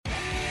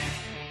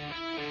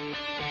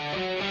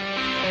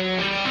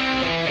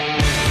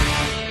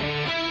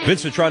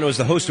Vince Vitrano is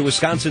the host of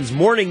Wisconsin's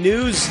Morning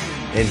News,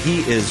 and he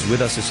is with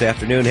us this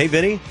afternoon. Hey,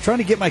 Vinny. Trying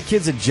to get my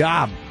kids a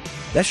job.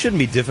 That shouldn't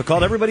be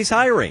difficult. Everybody's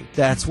hiring.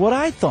 That's what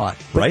I thought.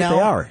 But right, now, they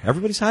are.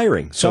 Everybody's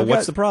hiring. So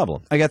what's the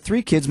problem? I got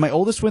 3 kids. My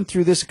oldest went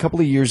through this a couple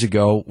of years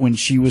ago when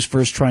she was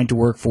first trying to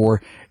work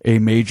for a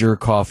major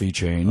coffee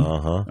chain.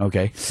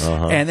 Okay.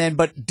 And then,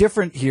 but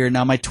different here.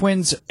 Now, my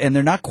twins, and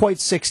they're not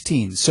quite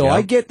 16, so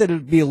I get that it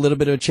would be a little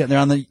bit of a chance.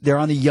 They're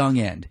on the young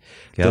end.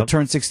 They'll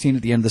turn 16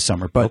 at the end of the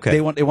summer, but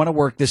they want to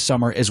work this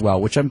summer as well,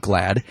 which I'm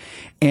glad.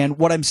 And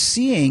what I'm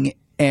seeing,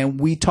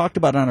 and we talked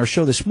about it on our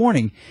show this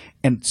morning,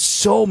 and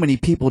so many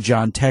people,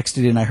 John,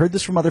 texted in. I heard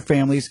this from other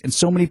families, and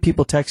so many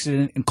people texted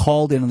in and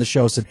called in on the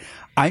show, said,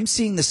 I'm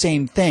seeing the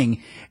same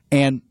thing.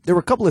 And there were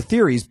a couple of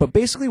theories, but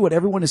basically what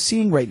everyone is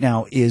seeing right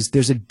now is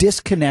there's a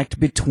disconnect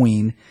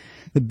between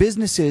the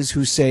businesses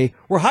who say,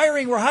 we're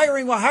hiring,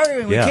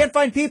 we can't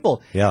find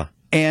people. Yeah.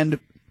 And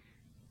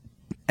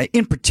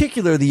in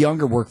particular, the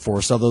younger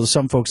workforce, although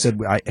some folks said,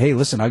 hey,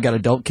 listen, I've got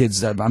adult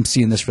kids, I'm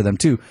seeing this for them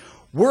too.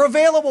 We're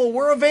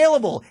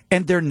available,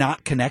 and they're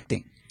not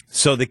connecting.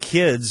 So the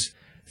kids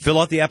fill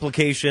out the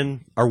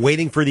application, are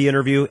waiting for the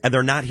interview, and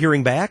they're not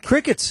hearing back?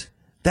 Crickets.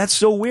 That's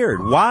so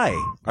weird. Why?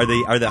 Are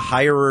the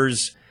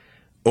hirers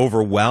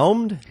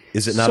overwhelmed?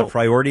 Is it not a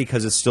priority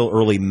because it's still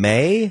early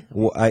May?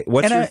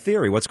 What's your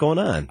theory? What's going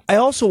on? I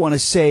also want to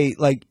say,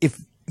 like, if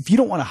you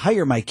don't want to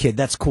hire my kid,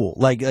 that's cool.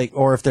 Like,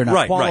 or if they're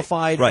not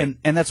qualified, right.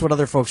 And that's what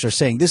other folks are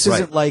saying. This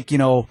isn't like,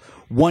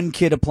 one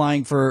kid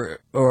applying for,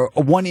 or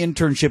one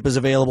internship is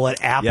available at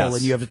Apple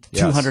and you have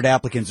 200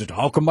 applicants.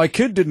 How come my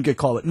kid didn't get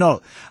called?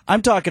 No,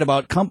 I'm talking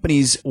about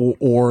companies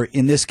or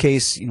in this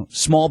case,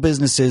 small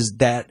businesses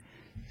that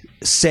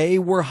say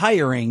we're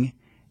hiring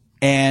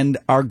and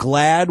are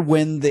glad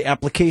when the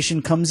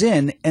application comes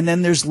in, and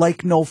then there's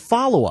no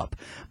follow-up.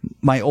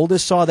 My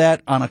oldest saw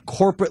that on a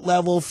corporate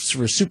level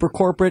for super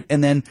corporate,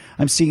 and then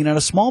I'm seeing it on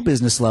a small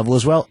business level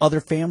as well.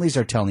 Other families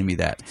are telling me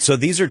that. So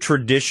these are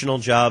traditional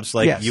jobs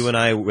like you and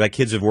I, my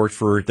kids have worked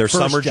for their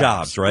summer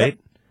jobs, right?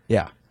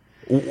 Yep.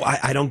 Yeah.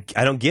 I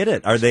don't get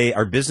it.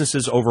 Are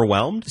businesses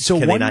overwhelmed? So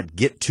can they not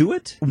get to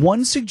it?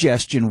 One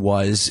suggestion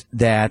was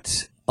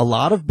that a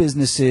lot of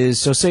businesses,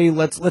 so say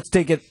let's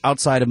take it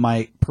outside of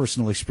my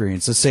personal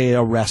experience. Let's say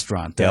a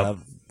restaurant, a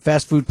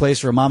fast food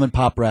place or a mom and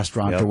pop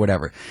restaurant or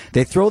whatever.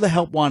 They throw the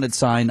help wanted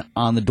sign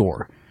on the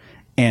door,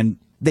 and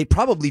they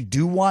probably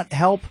do want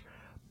help,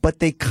 but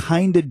they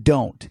kind of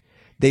don't.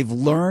 They've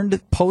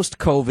learned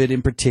post-COVID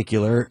in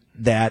particular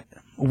that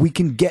we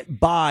can get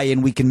by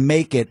and we can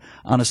make it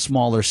on a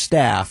smaller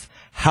staff.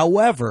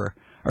 However,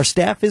 our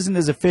staff isn't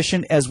as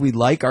efficient as we'd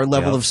like. Our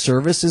level of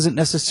service isn't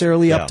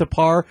necessarily up to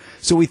par.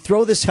 So we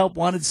throw this help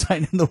wanted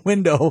sign in the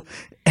window,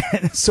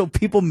 and so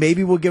people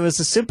maybe will give us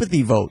a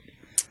sympathy vote.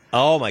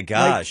 Oh, my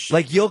gosh.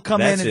 Like you'll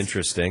come in and... That's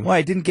interesting. Well,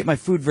 I didn't get my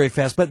food very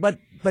fast, but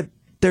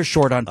they're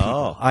short on people.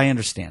 Oh. I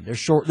understand. They're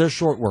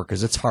short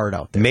workers. It's hard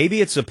out there. Maybe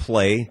it's a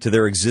play to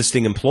their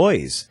existing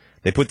employees.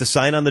 They put the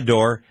sign on the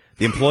door.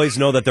 The employees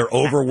know that they're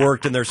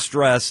overworked and they're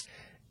stressed.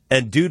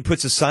 And dude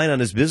puts a sign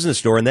on his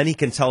business door, and then he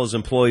can tell his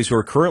employees who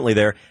are currently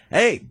there,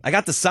 hey, I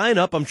got the sign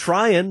up. I'm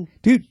trying.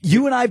 Dude,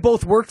 you and I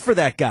both worked for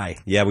that guy.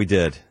 Yeah, we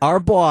did.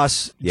 Our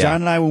boss, John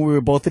and I, when we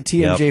were both at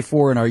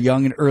TMJ4 in our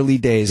young and early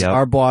days,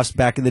 our boss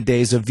back in the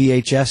days of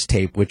VHS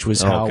tape, which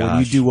was how when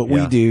you do what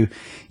we do,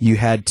 you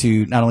had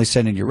to not only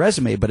send in your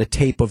resume, but a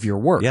tape of your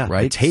work,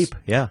 right? A tape,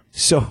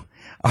 So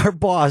our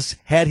boss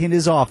had in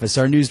his office,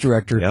 our news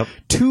director,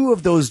 2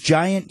 of those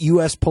giant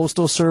U.S.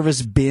 Postal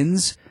Service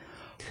bins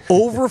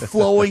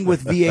overflowing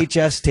with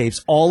VHS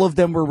tapes. All of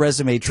them were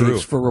resume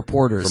tapes for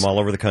reporters. From all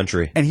over the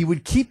country. And he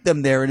would keep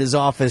them there in his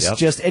office.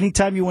 Just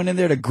anytime you went in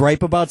there to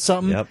gripe about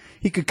something,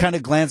 he could kind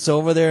of glance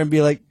over there and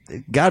be like,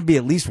 gotta be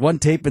at least one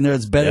tape in there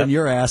that's better than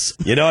your ass.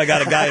 I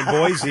got a guy in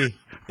Boise.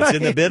 It's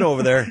in the bin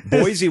over there.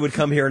 Boise would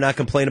come here and not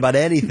complain about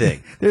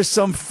anything. There's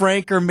some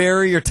Frank or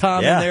Mary or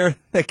Tom in there.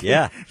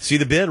 See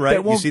the bin,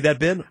 right? You see that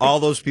bin? All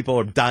those people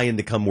are dying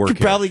to come work here. You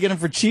could probably get them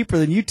for cheaper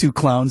than you 2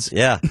 clowns.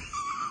 Yeah.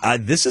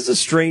 This is a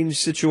strange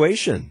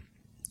situation.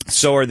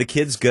 So are the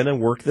kids going to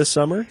work this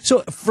summer?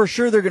 So for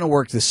sure they're going to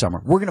work this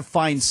summer. We're going to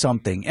find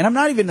something. And I'm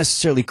not even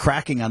necessarily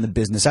cracking on the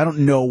business. I don't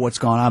know what's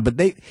going on. But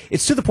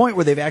it's to the point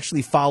where they've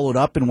actually followed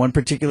up in one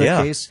particular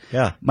case.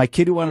 Yeah. My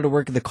kid who wanted to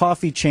work at the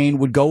coffee chain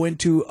would go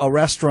into a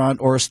restaurant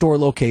or a store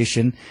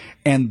location,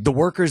 and the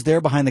workers there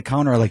behind the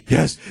counter are like,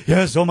 yes,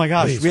 oh my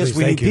gosh, please,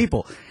 we need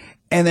people.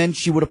 And then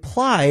she would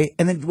apply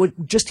and then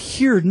would just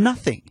hear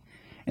nothing.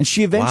 And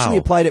she eventually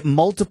applied at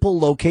multiple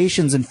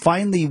locations and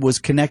finally was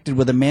connected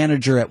with a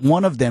manager at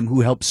one of them who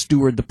helped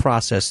steward the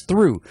process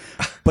through.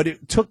 But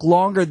it took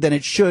longer than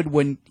it should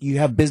when you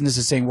have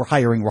businesses saying, we're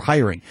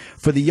hiring.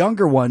 For the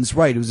younger ones,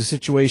 it was a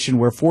situation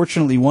where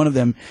fortunately one of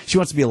them, she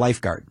wants to be a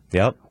lifeguard.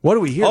 Yep. What do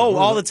we hear? Oh,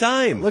 all the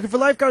time. Looking for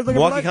lifeguards,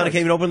 Milwaukee County can't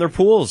even open their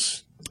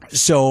pools.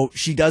 So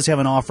she does have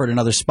an offer at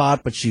another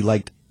spot, but she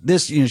liked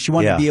this, she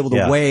wanted to be able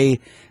to weigh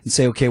and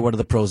say, okay, what are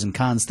the pros and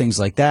cons, things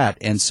like that.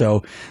 And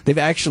so they've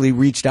actually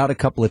reached out a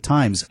couple of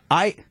times.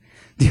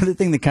 The The other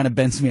thing that kind of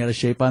bends me out of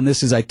shape on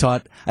this is I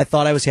thought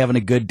I was having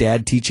a good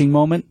dad teaching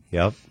moment.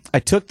 Yep. I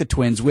took the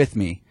twins with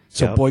me.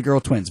 So Yep. boy-girl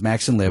twins,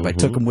 Max and Liv. I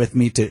took them with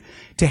me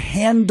to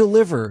hand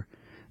deliver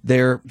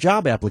their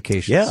job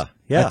applications. Yeah,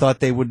 yeah. I thought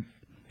they would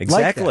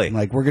Exactly.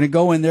 like that. We're going to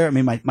go in there. I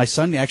mean, my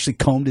son actually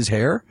combed his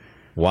hair.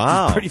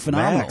 Wow. It's pretty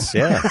phenomenal. Max,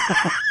 yeah.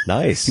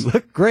 Nice. He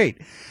looked great.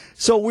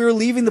 So we were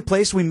leaving the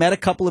place. We met a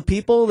couple of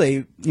people.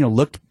 They,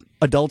 looked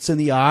adults in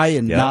the eye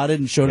and Yep. nodded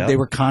and showed Yep. they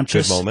were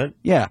conscious. Good moment.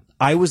 Yeah.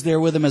 I was there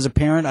with them as a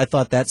parent. I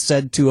thought that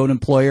said to an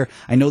employer,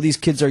 I know these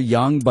kids are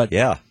young, but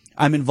Yeah.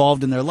 I'm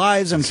involved in their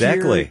lives. I'm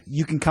Exactly. here.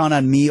 You can count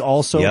on me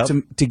also Yep.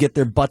 to get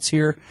their butts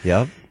here.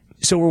 Yep.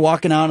 So we're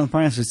walking out on the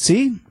party. I said,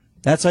 see,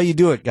 that's how you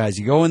do it, guys.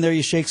 You go in there,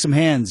 you shake some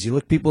hands, you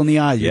look people in the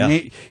eye. Yeah.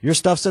 Your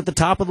stuff's at the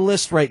top of the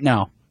list right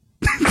now.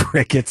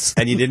 Crickets.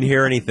 And you didn't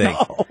hear anything.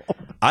 No.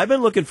 I've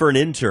been looking for an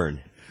intern,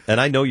 and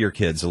I know your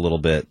kids a little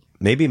bit.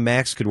 Maybe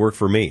Max could work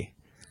for me.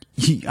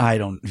 I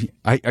don't.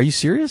 Are you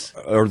serious?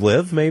 Or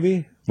Liv,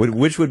 maybe?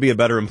 Which would be a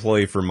better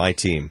employee for my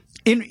team?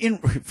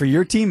 For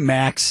your team,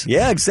 Max.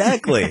 Yeah,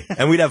 exactly.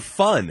 And we'd have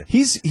fun.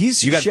 He's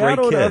You got great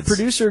shadowed our kids.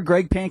 producer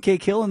Greg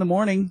Pancake Hill in the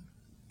morning.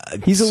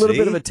 He's a little See?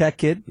 bit of a tech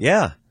kid.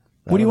 Yeah.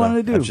 What do you want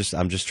to do?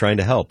 I'm just trying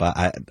to help.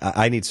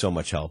 I need so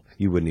much help.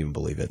 You wouldn't even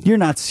believe it. You're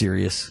not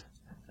serious.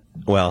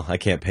 Well, I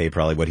can't pay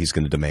probably what he's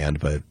going to demand,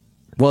 but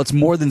Well, it's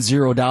more than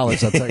 $0.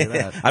 I'll tell you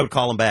that. I would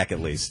call him back at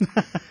least.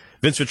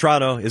 Vince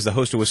Vitrano is the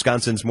host of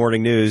Wisconsin's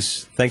Morning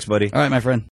News. Thanks, buddy. All right, my friend.